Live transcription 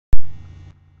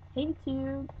Hey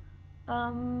YouTube.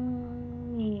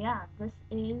 Yeah, this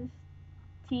is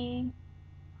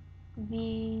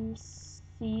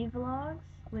TVCVlogs,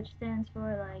 which stands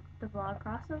for like the vlog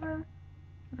crossover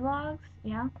vlogs.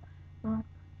 Yeah. Well,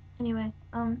 anyway,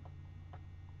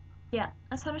 yeah,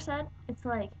 as Hunter said, it's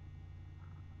like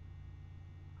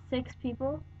 6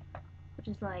 people, which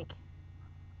is like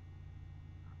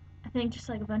I think just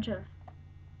like a bunch of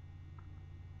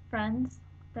friends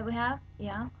that we have.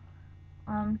 Yeah.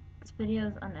 This video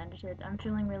is unedited. I'm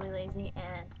feeling really lazy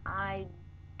and I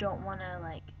don't want to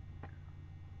like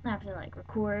have to like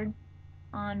record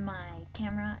on my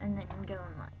camera and then go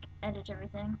and like edit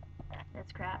everything.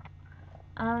 That's crap.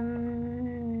 Um,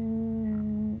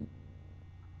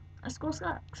 School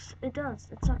sucks. It does.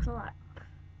 It sucks a lot.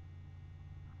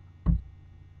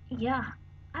 Yeah,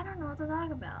 I don't know what to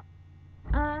talk about.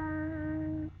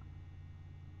 Um,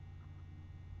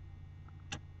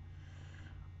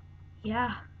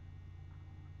 yeah,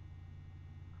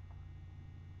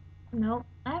 nope.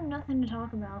 I have nothing to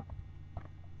talk about.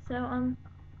 So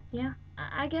yeah.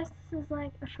 I guess this is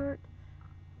like a short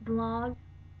vlog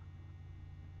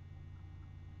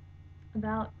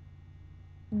about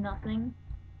nothing.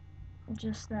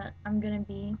 Just that I'm gonna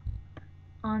be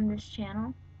on this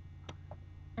channel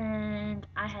and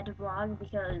I had to vlog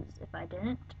because if I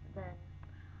didn't, then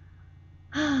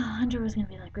Hunter was gonna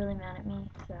be like really mad at me.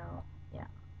 So yeah.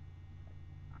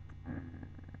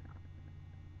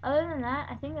 Other than that,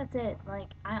 I think that's it. Like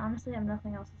I honestly have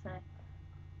nothing else to say.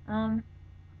 Um,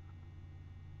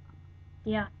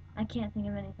 yeah, I can't think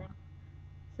of anything.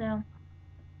 So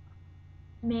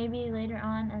maybe later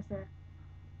on, as a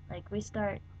like we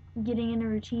start getting in a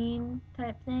routine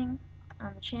type thing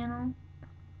on the channel,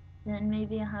 then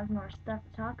maybe I'll have more stuff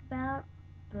to talk about.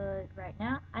 But right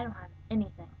now, I don't have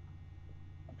anything.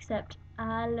 Except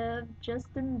I love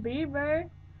Justin Bieber.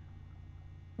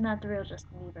 Not the real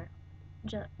Justin Bieber.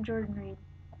 Jordan Reed.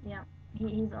 Yeah,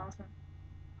 he's awesome.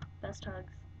 Best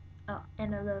hugs. Oh,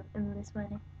 and I love Emily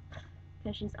Swaney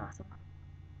because she's awesome.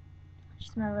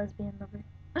 She's my lesbian lover.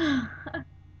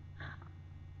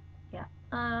 Yeah.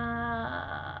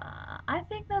 I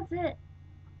think that's it.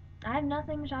 I have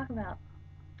nothing to talk about.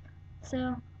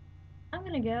 So I'm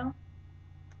gonna go.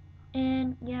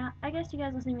 And yeah, I guess you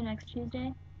guys will see me next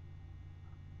Tuesday.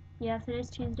 Yeah, today's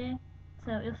Tuesday.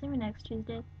 So you'll see me next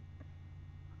Tuesday.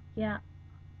 Yeah.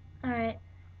 Alright.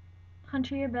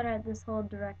 Hunter, you're better at this whole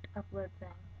direct upload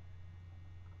thing.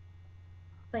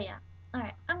 But yeah.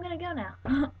 Alright, I'm gonna go now.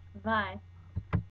 Bye.